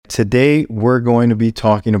Today, we're going to be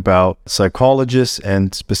talking about psychologists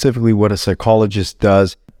and specifically what a psychologist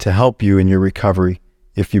does to help you in your recovery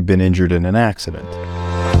if you've been injured in an accident.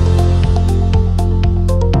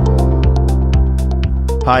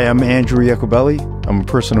 Hi, I'm Andrew Iacobelli. I'm a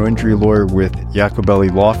personal injury lawyer with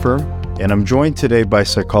Iacobelli Law Firm, and I'm joined today by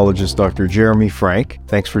psychologist Dr. Jeremy Frank.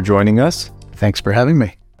 Thanks for joining us. Thanks for having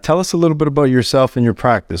me. Tell us a little bit about yourself and your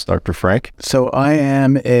practice, Dr. Frank. So I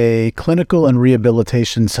am a clinical and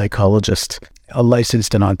rehabilitation psychologist,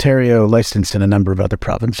 licensed in Ontario, licensed in a number of other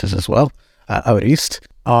provinces as well, out east.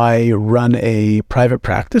 I run a private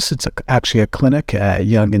practice. It's actually a clinic at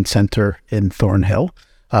Young & Centre in Thornhill,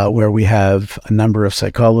 where we have a number of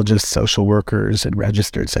psychologists, social workers, and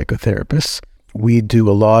registered psychotherapists. We do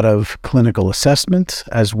a lot of clinical assessment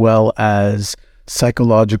as well as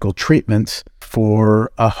psychological treatment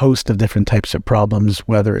for a host of different types of problems,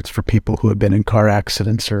 whether it's for people who have been in car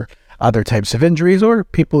accidents or other types of injuries, or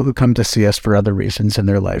people who come to see us for other reasons in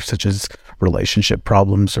their life, such as relationship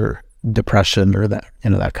problems or depression or that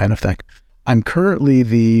kind of thing. I'm currently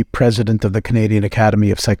the president of the Canadian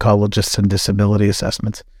Academy of Psychologists and Disability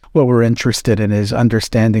Assessment. What we're interested in is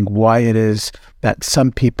understanding why it is that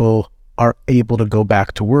some people are able to go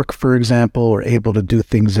back to work, for example, or able to do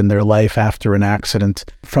things in their life after an accident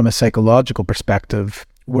from a psychological perspective,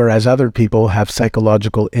 whereas other people have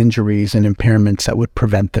psychological injuries and impairments that would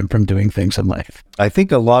prevent them from doing things in life. I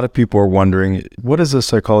think a lot of people are wondering, what does a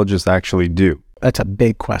psychologist actually do? That's a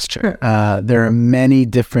big question. There are many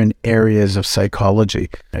different areas of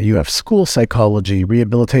psychology. You have school psychology,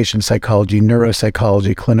 rehabilitation psychology,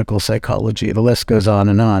 neuropsychology, clinical psychology. The list goes on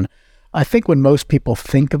and on. I think when most people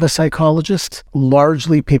think of a psychologist,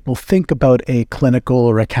 largely people think about a clinical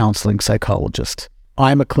or a counseling psychologist.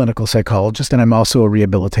 I'm a clinical psychologist, and I'm also a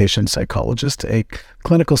rehabilitation psychologist. A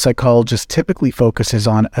clinical psychologist typically focuses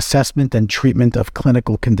on assessment and treatment of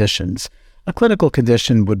clinical conditions. A clinical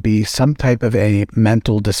condition would be some type of a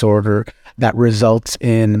mental disorder that results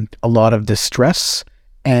in a lot of distress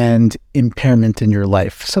and impairment in your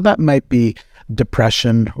life. So that might be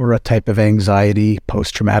depression or a type of anxiety,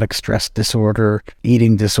 post-traumatic stress disorder,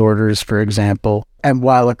 eating disorders, for example. And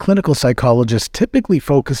while a clinical psychologist typically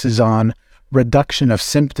focuses on reduction of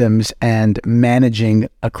symptoms and managing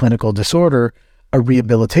a clinical disorder, a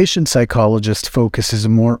rehabilitation psychologist focuses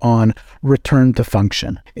more on return to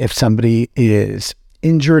function. If somebody is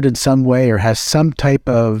injured in some way or has some type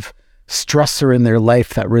of stressor in their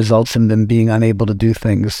life that results in them being unable to do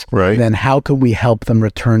things, right, then how can we help them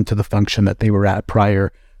return to the function that they were at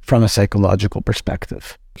prior from a psychological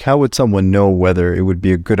perspective? How would someone know whether it would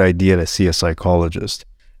be a good idea to see a psychologist?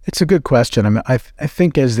 It's a good question. I mean, I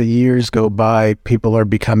think as the years go by, people are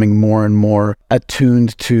becoming more and more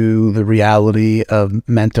attuned to the reality of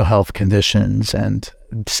mental health conditions, and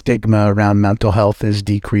stigma around mental health is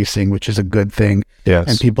decreasing, which is a good thing. Yes.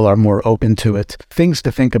 And people are more open to it. Things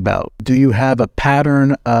to think about. Do you have a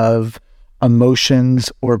pattern of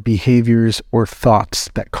emotions or behaviors or thoughts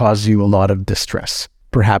that cause you a lot of distress?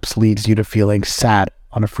 Perhaps leads you to feeling sad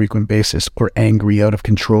on a frequent basis or angry, out of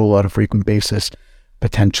control on a frequent basis.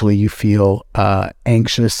 Potentially you feel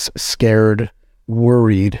anxious, scared,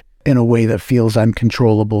 worried in a way that feels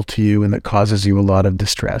uncontrollable to you and that causes you a lot of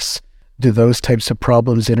distress. Do those types of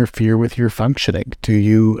problems interfere with your functioning? Do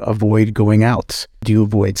you avoid going out? Do you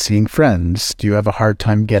avoid seeing friends? Do you have a hard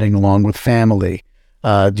time getting along with family?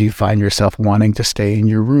 Do you find yourself wanting to stay in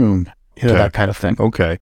your room? That kind of thing.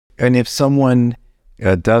 Okay. And if someone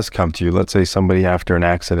does come to you, let's say somebody after an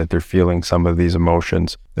accident, they're feeling some of these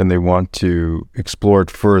emotions, and they want to explore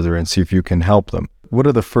it further and see if you can help them. What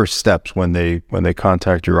are the first steps when they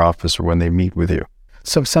contact your office or when they meet with you?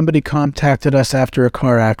 So if somebody contacted us after a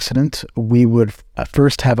car accident, we would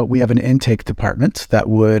first have an intake department that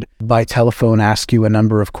would, by telephone, ask you a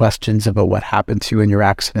number of questions about what happened to you in your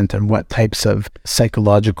accident and what types of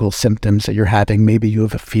psychological symptoms that you're having. Maybe you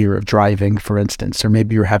have a fear of driving, for instance, or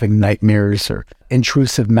maybe you're having nightmares or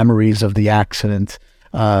intrusive memories of the accident.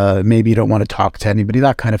 Maybe you don't want to talk to anybody,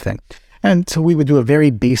 that kind of thing. And so we would do a very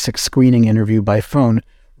basic screening interview by phone,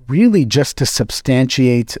 really just to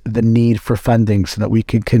substantiate the need for funding so that we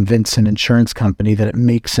could convince an insurance company that it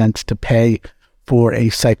makes sense to pay for a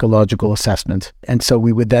psychological assessment. And so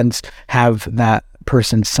we would then have that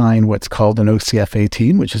person sign what's called an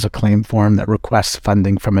OCF-18, which is a claim form that requests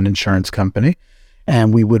funding from an insurance company.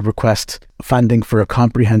 And we would request funding for a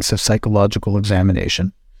comprehensive psychological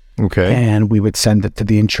examination. Okay. And we would send it to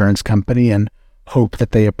the insurance company and hope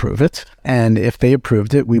that they approve it. And if they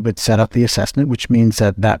approved it, we would set up the assessment, which means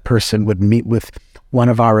that that person would meet with one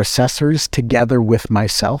of our assessors together with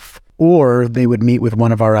myself, or they would meet with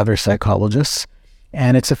one of our other psychologists.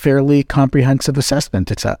 And it's a fairly comprehensive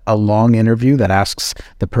assessment. It's a long interview that asks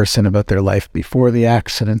the person about their life before the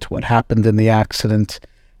accident, what happened in the accident,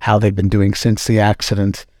 how they've been doing since the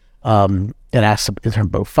accident. It asks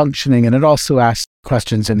about functioning, and it also asks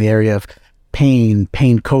questions in the area of pain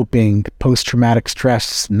coping, post-traumatic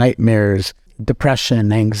stress, nightmares,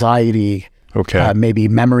 depression, anxiety, maybe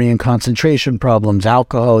memory and concentration problems,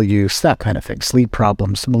 alcohol use, that kind of thing, sleep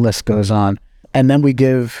problems, the list goes on. And then we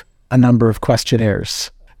give a number of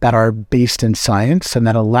questionnaires that are based in science and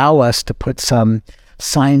that allow us to put some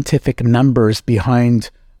scientific numbers behind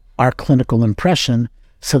our clinical impression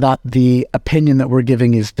so that the opinion that we're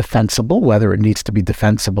giving is defensible, whether it needs to be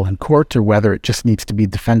defensible in court or whether it just needs to be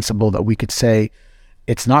defensible that we could say,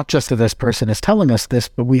 it's not just that this person is telling us this,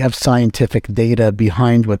 but we have scientific data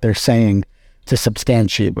behind what they're saying to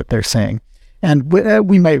substantiate what they're saying. And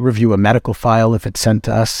we might review a medical file if it's sent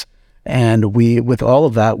to us. And with all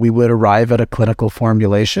of that, we would arrive at a clinical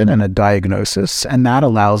formulation and a diagnosis. And that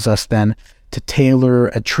allows us then to tailor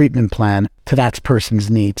a treatment plan to that person's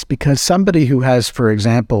needs. Because somebody who has, for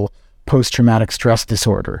example, post-traumatic stress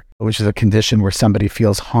disorder, which is a condition where somebody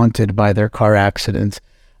feels haunted by their car accident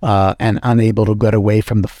and unable to get away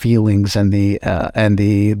from the feelings and the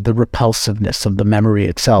repulsiveness of the memory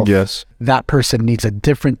itself. Yes. That person needs a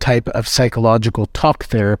different type of psychological talk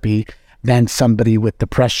therapy than somebody with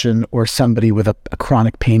depression or somebody with a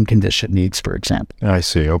chronic pain condition needs, for example. I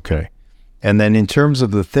see. Okay. And then in terms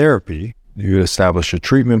of the therapy, you establish a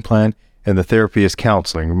treatment plan, and the therapy is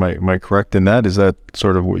counseling. Am I correct in that? Is that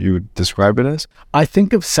sort of what you would describe it as? I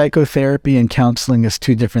think of psychotherapy and counseling as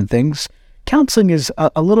two different things. Counseling is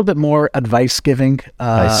a little bit more advice giving,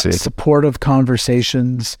 supportive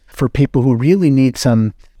conversations for people who really need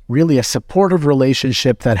a supportive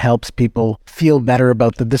relationship that helps people feel better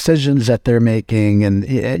about the decisions that they're making, and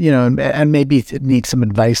and maybe need some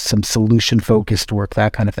advice, some solution-focused work,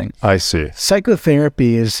 that kind of thing. I see.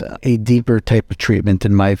 Psychotherapy is a deeper type of treatment,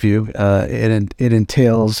 in my view. It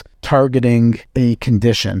entails targeting a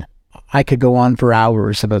condition. I could go on for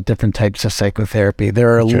hours about different types of psychotherapy.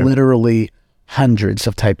 There are literally hundreds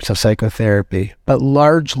of types of psychotherapy, but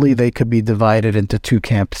largely they could be divided into two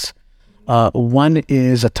camps. One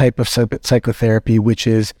is a type of psychotherapy which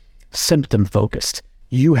is symptom focused.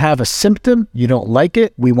 You have a symptom, you don't like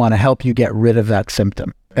it, we want to help you get rid of that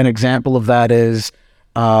symptom. An example of that is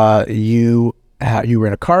you were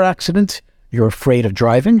in a car accident, you're afraid of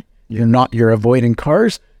driving, you're avoiding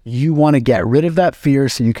cars, you want to get rid of that fear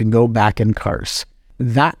so you can go back in cars.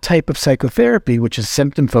 That type of psychotherapy, which is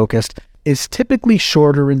symptom focused, is typically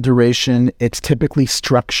shorter in duration, it's typically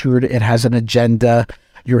structured, it has an agenda.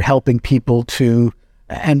 You're helping people to,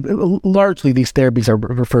 and largely these therapies are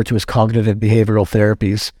referred to as cognitive behavioral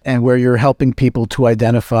therapies, and where you're helping people to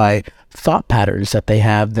identify thought patterns that they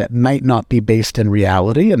have that might not be based in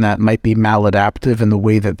reality and that might be maladaptive in the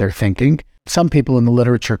way that they're thinking. Some people in the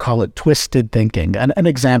literature call it twisted thinking. And an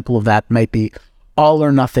example of that might be all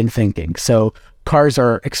or nothing thinking. So cars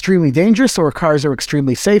are extremely dangerous or cars are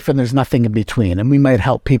extremely safe and there's nothing in between. And we might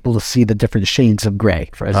help people to see the different shades of gray,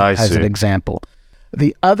 as an example.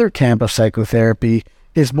 The other camp of psychotherapy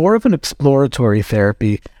is more of an exploratory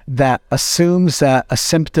therapy that assumes that a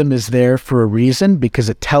symptom is there for a reason because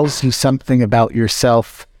it tells you something about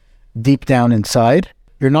yourself deep down inside.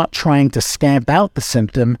 You're not trying to stamp out the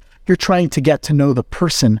symptom. You're trying to get to know the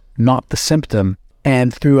person, not the symptom.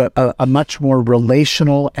 And through a much more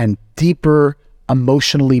relational and deeper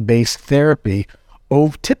emotionally based therapy,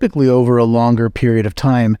 typically over a longer period of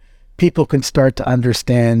time, people can start to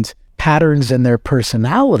understand patterns in their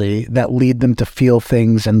personality that lead them to feel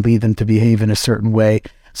things and lead them to behave in a certain way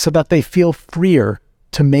so that they feel freer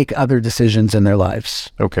to make other decisions in their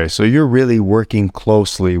lives. Okay, so you're really working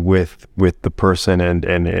closely with the person and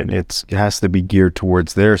it has to be geared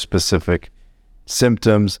towards their specific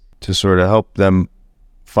symptoms to sort of help them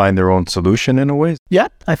find their own solution in a way? Yeah,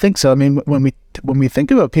 I think so. I mean, when we think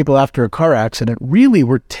about people after a car accident, really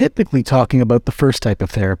we're typically talking about the first type of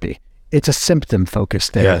therapy. It's a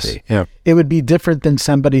symptom-focused therapy. Yes, yeah. It would be different than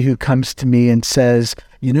somebody who comes to me and says,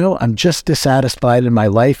 I'm just dissatisfied in my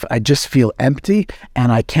life. I just feel empty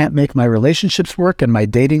and I can't make my relationships work and my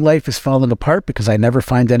dating life is falling apart because I never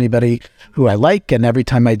find anybody who I like. And every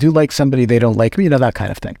time I do like somebody, they don't like me, that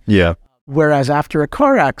kind of thing. Yeah. Whereas after a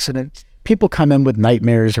car accident, people come in with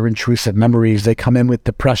nightmares or intrusive memories. They come in with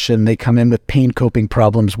depression. They come in with pain coping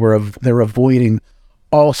problems where they're avoiding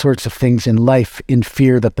all sorts of things in life in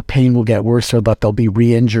fear that the pain will get worse or that they'll be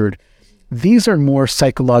re-injured. These are more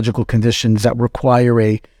psychological conditions that require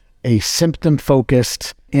a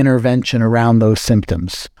symptom-focused intervention around those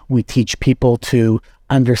symptoms. We teach people to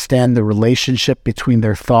understand the relationship between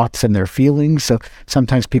their thoughts and their feelings. So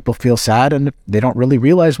sometimes people feel sad and they don't really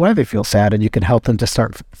realize why they feel sad, and you can help them to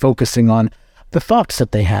start focusing on the thoughts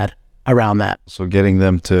that they had around that. So getting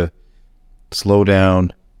them to slow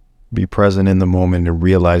down, be present in the moment, and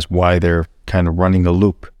realize why they're kind of running a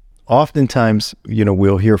loop. Oftentimes,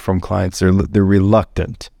 we'll hear from clients, they're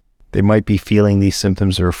reluctant. They might be feeling these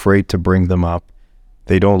symptoms, they're afraid to bring them up.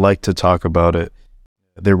 They don't like to talk about it.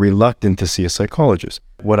 They're reluctant to see a psychologist.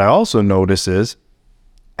 What I also notice is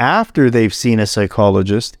after they've seen a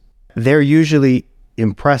psychologist, they're usually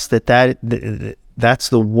impressed that's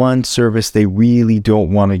the one service they really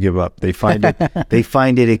don't want to give up. They find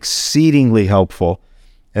it exceedingly helpful.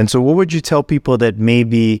 And so what would you tell people that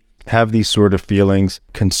maybe have these sort of feelings,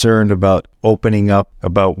 concerned about opening up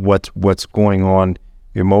about what's going on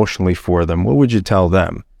emotionally for them? What would you tell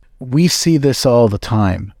them? We see this all the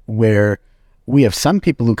time, where we have some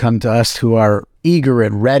people who come to us who are eager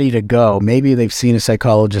and ready to go. Maybe they've seen a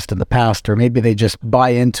psychologist in the past, or maybe they just buy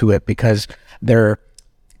into it because their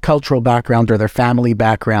cultural background or their family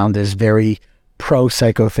background is very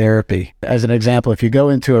pro-psychotherapy. As an example, if you go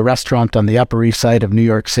into a restaurant on the Upper East Side of New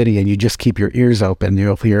York City and you just keep your ears open,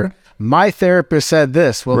 you'll hear, my therapist said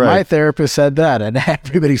this, well, right. My therapist said that, and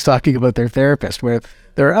everybody's talking about their therapist. Where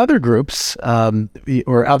there are other groups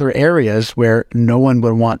or other areas where no one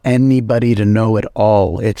would want anybody to know at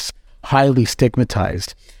all. It's highly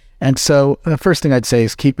stigmatized. And so the first thing I'd say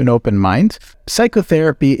is keep an open mind.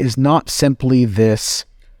 Psychotherapy is not simply this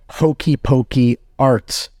hokey pokey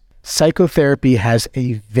art. Psychotherapy has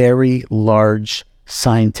a very large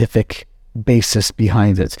scientific basis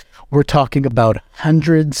behind it. We're talking about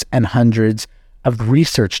hundreds and hundreds of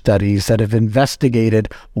research studies that have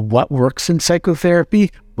investigated what works in psychotherapy,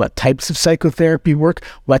 what types of psychotherapy work,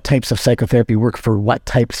 what types of psychotherapy work for what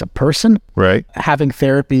types of person. Right. Having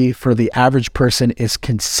therapy for the average person is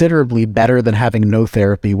considerably better than having no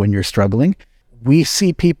therapy when you're struggling. We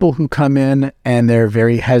see people who come in and they're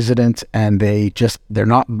very hesitant and they're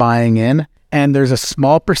not buying in. And there's a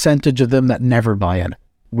small percentage of them that never buy in.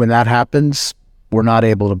 When that happens, we're not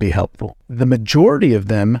able to be helpful. The majority of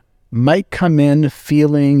them might come in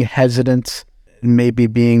feeling hesitant, maybe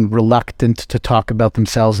being reluctant to talk about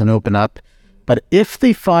themselves and open up. But if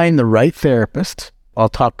they find the right therapist, I'll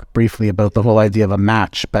talk briefly about the whole idea of a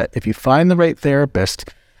match, but if you find the right therapist,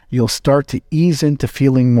 you'll start to ease into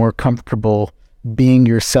feeling more comfortable being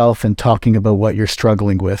yourself and talking about what you're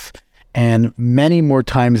struggling with. And many more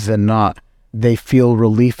times than not, they feel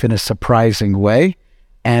relief in a surprising way,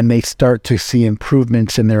 and they start to see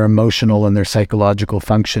improvements in their emotional and their psychological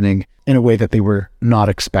functioning in a way that they were not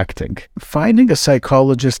expecting. Finding a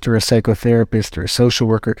psychologist or a psychotherapist or a social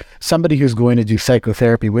worker, somebody who's going to do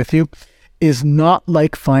psychotherapy with you, is not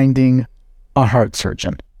like finding a heart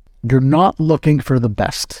surgeon. You're not looking for the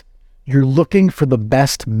best. You're looking for the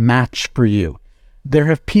best match for you. There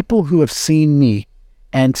have people who have seen me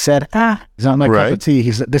and said, he's not my cup of tea.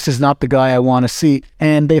 This is not the guy I want to see.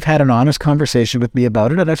 And they've had an honest conversation with me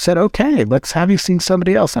about it. And I've said, okay, let's have you seen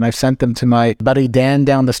somebody else. And I've sent them to my buddy Dan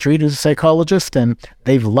down the street, who's a psychologist, and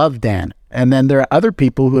they've loved Dan. And then there are other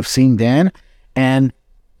people who have seen Dan and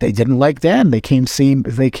they didn't like Dan. They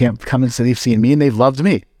can't come and say they've seen me and they've loved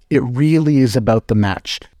me. It really is about the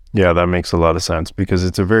match. Yeah, that makes a lot of sense because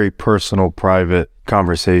it's a very personal, private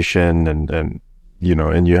conversation and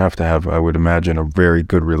you have to have, I would imagine, a very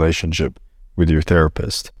good relationship with your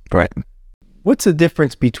therapist. Right. What's the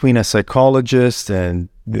difference between a psychologist and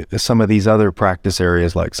some of these other practice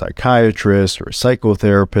areas like psychiatrist or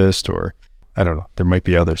psychotherapist, or I don't know, there might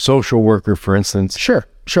be other social worker, for instance? Sure.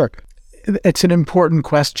 It's an important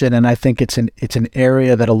question, and I think it's an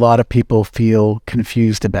area that a lot of people feel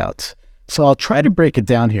confused about. So I'll try to break it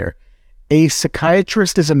down here. A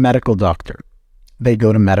psychiatrist is a medical doctor. They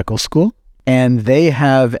go to medical school, and they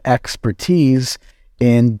have expertise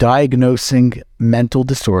in diagnosing mental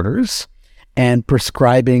disorders and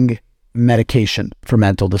prescribing medication for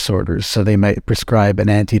mental disorders. So they might prescribe an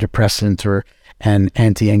antidepressant or an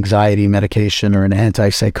anti-anxiety medication or an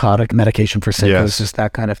antipsychotic medication for psychosis,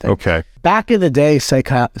 that kind of thing. Okay. Back in the day,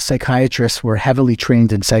 psychiatrists were heavily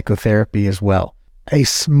trained in psychotherapy as well. A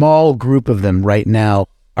small group of them right now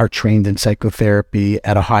are trained in psychotherapy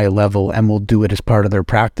at a high level and will do it as part of their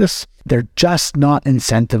practice. They're just not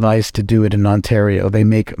incentivized to do it in Ontario. They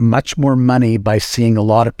make much more money by seeing a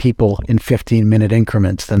lot of people in 15-minute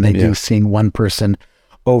increments than they do seeing one person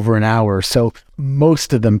over an hour. So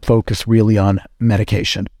most of them focus really on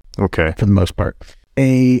medication. Okay. For the most part.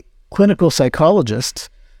 A clinical psychologist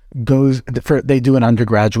they do an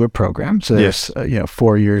undergraduate program. So there's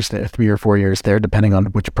 4 years there, 3 or 4 years there, depending on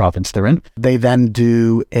which province they're in. They then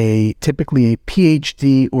do typically a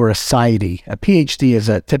PhD or a PsyD. A PhD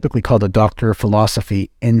is typically called a Doctor of Philosophy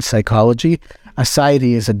in Psychology. A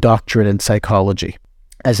PsyD is a doctorate in psychology.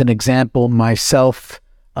 As an example, myself,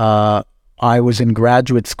 I was in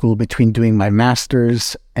graduate school between doing my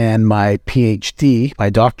master's and my PhD, my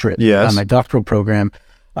doctorate, my doctoral program.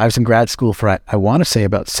 I was in grad school for, I want to say,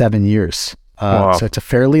 about 7 years. So it's a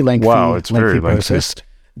fairly lengthy, process.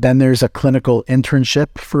 Then there's a clinical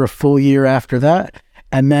internship for a full year after that.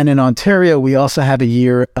 And then in Ontario, we also have a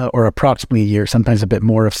year or approximately a year, sometimes a bit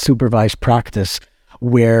more, of supervised practice,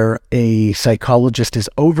 where a psychologist is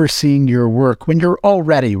overseeing your work when you're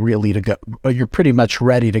already ready to go. You're pretty much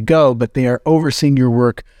ready to go, but they are overseeing your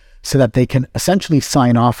work so that they can essentially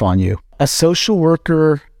sign off on you. A social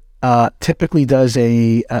worker typically does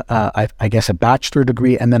a bachelor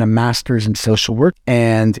degree and then a master's in social work.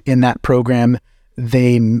 And in that program,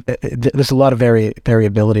 there's a lot of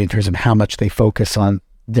variability in terms of how much they focus on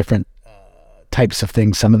different types of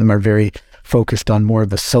things. Some of them are very focused on more of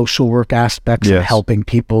the social work aspects of helping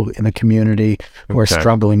people in the community who are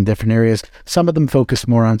struggling in different areas. Some of them focus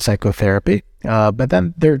more on psychotherapy, but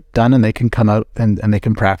then they're done and they can come out and they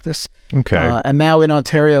can practice. And now in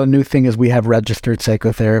Ontario, a new thing is we have registered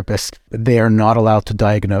psychotherapists. They are not allowed to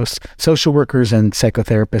diagnose. Social workers and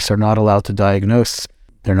psychotherapists are not allowed to diagnose.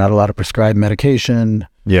 They're not allowed to prescribe medication.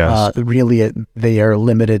 Really, they are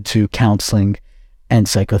limited to counseling and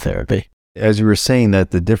psychotherapy. As you were saying,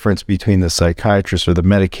 that the difference between the psychiatrist or the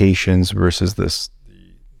medications versus the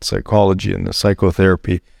psychology and the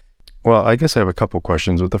psychotherapy. Well, I guess I have a couple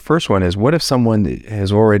questions. But the first one is, what if someone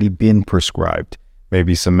has already been prescribed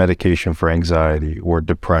maybe some medication for anxiety or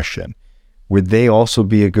depression? Would they also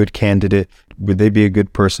be a good candidate? Would they be a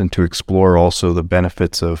good person to explore also the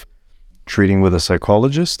benefits of treating with a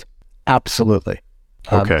psychologist? Absolutely.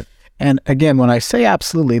 Okay. And again, when I say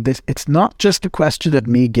absolutely, it's not just a question of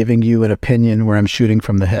me giving you an opinion where I'm shooting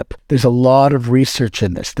from the hip. There's a lot of research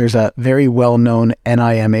in this. There's a very well-known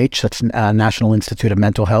NIMH, that's National Institute of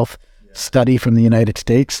Mental Health, study from the United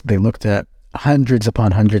States. They looked at hundreds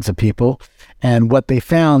upon hundreds of people. And what they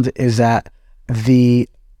found is that the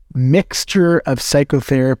mixture of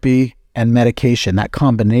psychotherapy and medication, that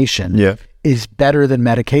combination, is better than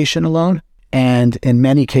medication alone, and in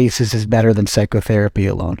many cases is better than psychotherapy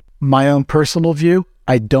alone. My own personal view,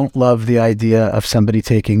 I don't love the idea of somebody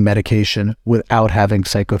taking medication without having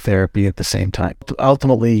psychotherapy at the same time.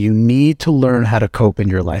 Ultimately, you need to learn how to cope in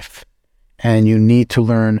your life, and you need to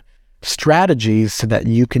learn strategies so that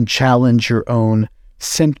you can challenge your own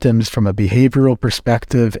symptoms from a behavioral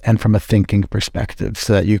perspective and from a thinking perspective,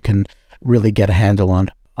 so that you can really get a handle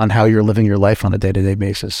on how you're living your life on a day-to-day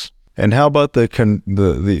basis. And how about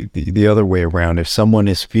the other way around? If someone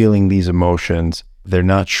is feeling these emotions, they're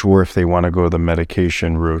not sure if they want to go the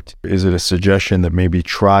medication route, is it a suggestion that maybe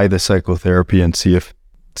try the psychotherapy and see if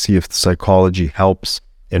the psychology helps,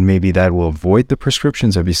 and maybe that will avoid the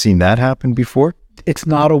prescriptions? Have you seen that happen before? It's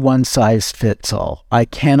not a one-size-fits-all. I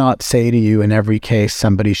cannot say to you in every case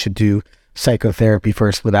somebody should do psychotherapy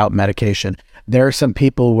first without medication. There are some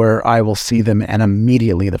people where I will see them and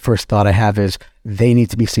immediately the first thought I have is they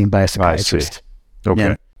need to be seen by a psychiatrist. Okay.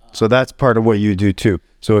 Yeah. So that's part of what you do too.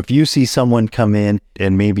 So if you see someone come in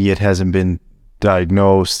and maybe it hasn't been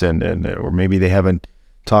diagnosed or maybe they haven't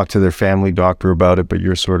talked to their family doctor about it, but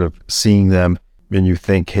you're sort of seeing them and you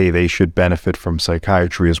think, hey, they should benefit from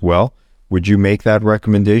psychiatry as well, would you make that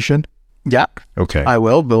recommendation? Yeah. Okay. I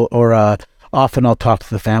will. Or often I'll talk to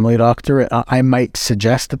the family doctor. I might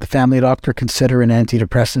suggest that the family doctor consider an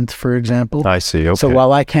antidepressant, for example. I see. Okay. So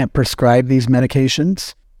while I can't prescribe these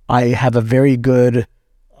medications, I have a very good,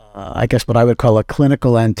 I guess what I would call a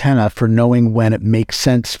clinical antenna for knowing when it makes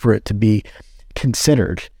sense for it to be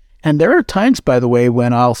considered. And there are times, by the way,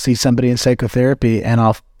 when I'll see somebody in psychotherapy and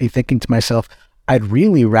I'll be thinking to myself, I'd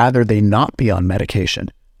really rather they not be on medication.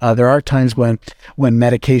 There are times when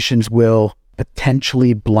medications will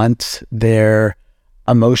potentially blunt their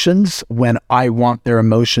emotions when I want their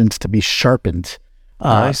emotions to be sharpened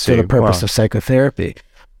for the purpose of psychotherapy.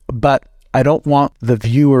 But I don't want the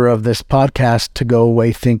viewer of this podcast to go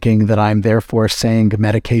away thinking that I'm therefore saying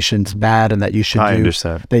medication's bad and that you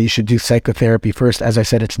should do psychotherapy first. As I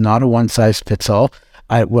said, it's not a one-size-fits-all.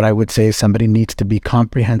 What I would say is somebody needs to be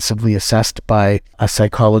comprehensively assessed by a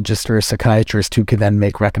psychologist or a psychiatrist who can then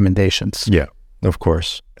make recommendations. Yeah, of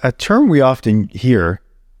course. A term we often hear,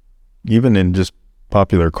 even in just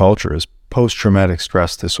popular culture, is post-traumatic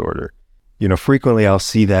stress disorder. Frequently I'll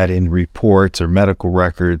see that in reports or medical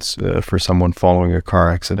records for someone following a car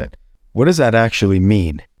accident. What does that actually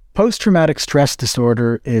mean? Post-traumatic stress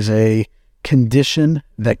disorder is a condition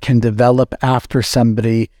that can develop after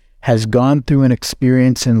somebody has gone through an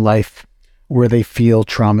experience in life where they feel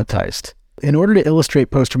traumatized. In order to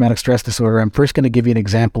illustrate post-traumatic stress disorder, I'm first going to give you an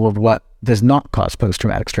example of what does not cause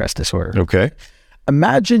post-traumatic stress disorder. Okay.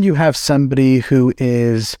 Imagine you have somebody who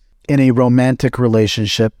is in a romantic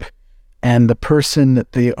relationship and the person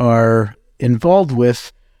that they are involved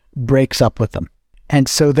with breaks up with them. And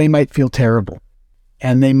so they might feel terrible.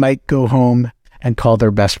 And they might go home and call their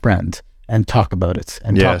best friend and talk about it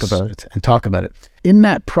and talk about it and talk about it. In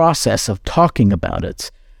that process of talking about it,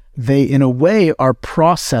 they, in a way, are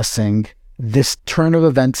processing this turn of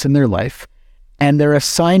events in their life, and they're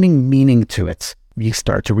assigning meaning to it. You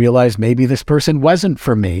start to realize maybe this person wasn't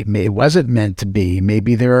for me. It wasn't meant to be.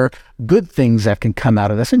 Maybe there are good things that can come out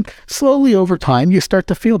of this. And slowly over time, you start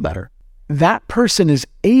to feel better. That person is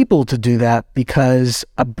able to do that because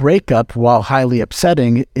a breakup, while highly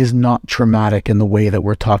upsetting, is not traumatic in the way that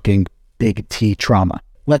we're talking big T trauma.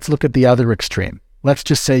 Let's look at the other extreme. Let's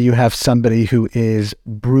just say you have somebody who is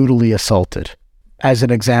brutally assaulted. As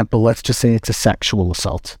an example, let's just say it's a sexual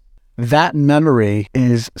assault. That memory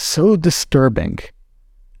is so disturbing,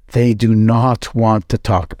 they do not want to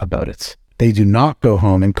talk about it. They do not go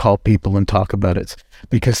home and call people and talk about it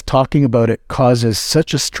because talking about it causes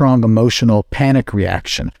such a strong emotional panic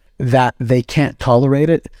reaction that they can't tolerate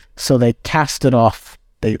it, so they cast it off.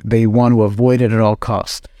 They want to avoid it at all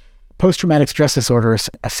costs. Post-traumatic stress disorder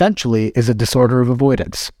essentially is a disorder of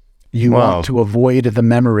avoidance. You want to avoid the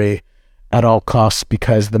memory at all costs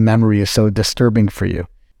because the memory is so disturbing for you.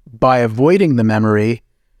 By avoiding the memory,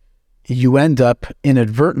 you end up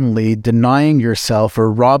inadvertently denying yourself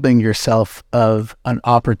or robbing yourself of an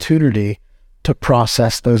opportunity to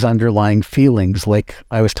process those underlying feelings, like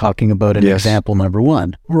I was talking about in example number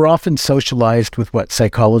one. We're often socialized with what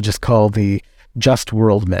psychologists call the just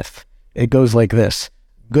world myth. It goes like this: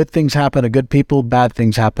 good things happen to good people, bad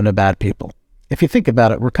things happen to bad people. If you think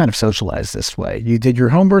about it, we're kind of socialized this way. You did your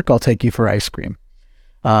homework, I'll take you for ice cream.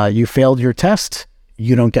 You failed your test,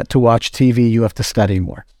 you don't get to watch TV, you have to study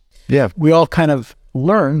more. Yeah. We all kind of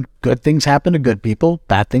learn good things happen to good people,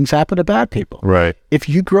 bad things happen to bad people. Right. If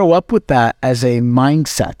you grow up with that as a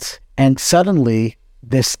mindset and suddenly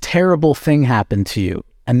this terrible thing happened to you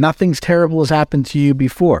and nothing's terrible has happened to you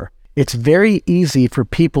before, it's very easy for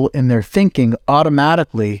people in their thinking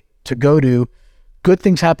automatically to go to good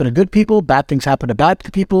things happen to good people, bad things happen to bad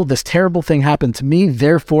people, this terrible thing happened to me,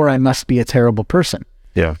 therefore I must be a terrible person.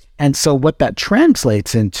 Yeah. And so what that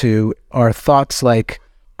translates into are thoughts like,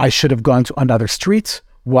 I should have gone to another street.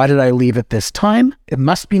 Why did I leave at this time? It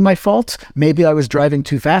must be my fault. Maybe I was driving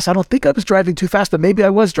too fast. I don't think I was driving too fast, but maybe I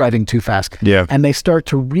was driving too fast. Yeah. And they start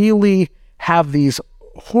to really have these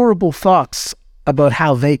horrible thoughts about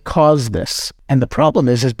how they caused this. And the problem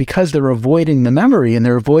is because they're avoiding the memory and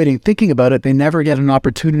they're avoiding thinking about it, they never get an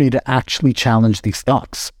opportunity to actually challenge these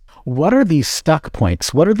thoughts. What are these stuck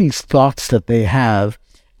points? What are these thoughts that they have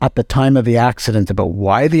at the time of the accident about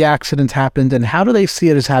why the accident happened and how do they see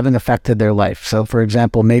it as having affected their life? So for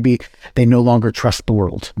example, maybe they no longer trust the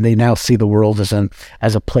world. They now see the world as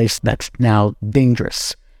a place that's now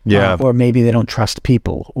dangerous. Yeah. Or maybe they don't trust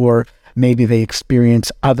people, or maybe they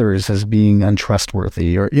experience others as being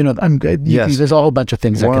untrustworthy, or, there's a whole bunch of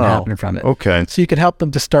things that can happen from it. Okay. So you can help them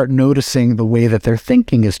to start noticing the way that their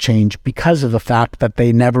thinking has changed because of the fact that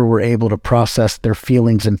they never were able to process their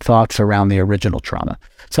feelings and thoughts around the original trauma.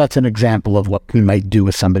 So that's an example of what we might do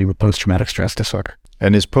with somebody with post-traumatic stress disorder.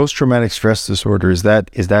 And is post-traumatic stress disorder, is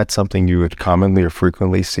that something you would commonly or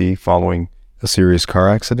frequently see following a serious car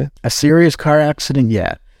accident? A serious car accident,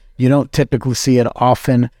 yeah. You don't typically see it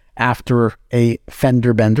often after a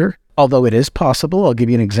fender bender, although it is possible. I'll give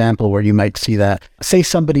you an example where you might see that. Say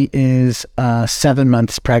somebody is 7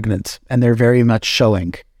 months pregnant and they're very much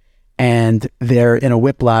showing, and they're in a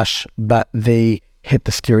whiplash, but they hit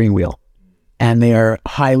the steering wheel. And they are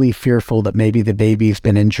highly fearful that maybe the baby's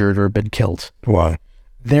been injured or been killed. Why?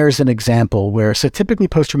 There's an example where, so typically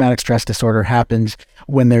post-traumatic stress disorder happens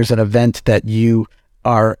when there's an event that you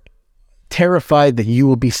are terrified that you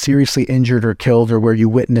will be seriously injured or killed, or where you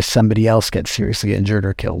witness somebody else get seriously injured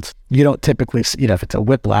or killed. You don't typically, if it's a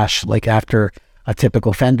whiplash, like after a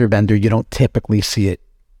typical fender bender, you don't typically see it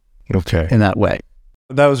in that way.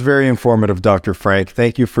 That was very informative, Dr. Frank.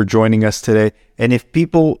 Thank you for joining us today. And if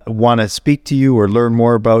people want to speak to you or learn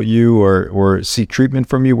more about you or seek treatment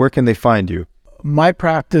from you, where can they find you? My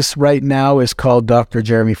practice right now is called Dr.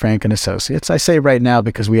 Jeremy Frank and Associates. I say right now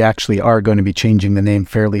because we actually are going to be changing the name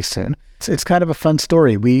fairly soon. It's kind of a fun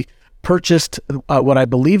story. We purchased what I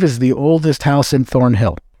believe is the oldest house in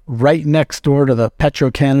Thornhill. right next door to the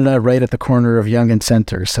Petro-Canada, right at the corner of Yonge and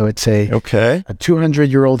Centre. So it's a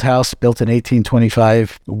 200-year-old house built in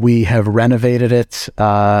 1825. We have renovated it,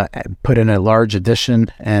 put in a large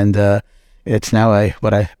addition, and it's now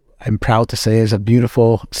I'm proud to say is a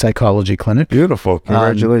beautiful psychology clinic. Beautiful.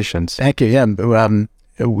 Congratulations. Thank you. Yeah.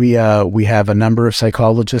 We have a number of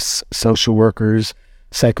psychologists, social workers,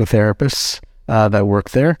 psychotherapists that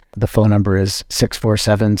work there. The phone number is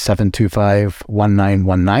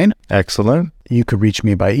 647-725-1919. Excellent. You could reach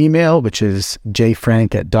me by email, which is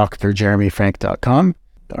jfrank@drjeremyfrank.com.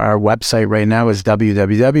 Our website right now is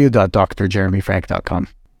www.drjeremyfrank.com.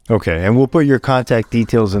 Okay, and we'll put your contact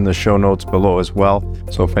details in the show notes below as well.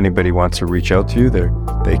 So if anybody wants to reach out to you,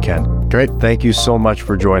 they can. Great. Thank you so much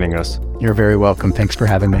for joining us. You're very welcome. Thanks for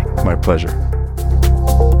having me. My pleasure.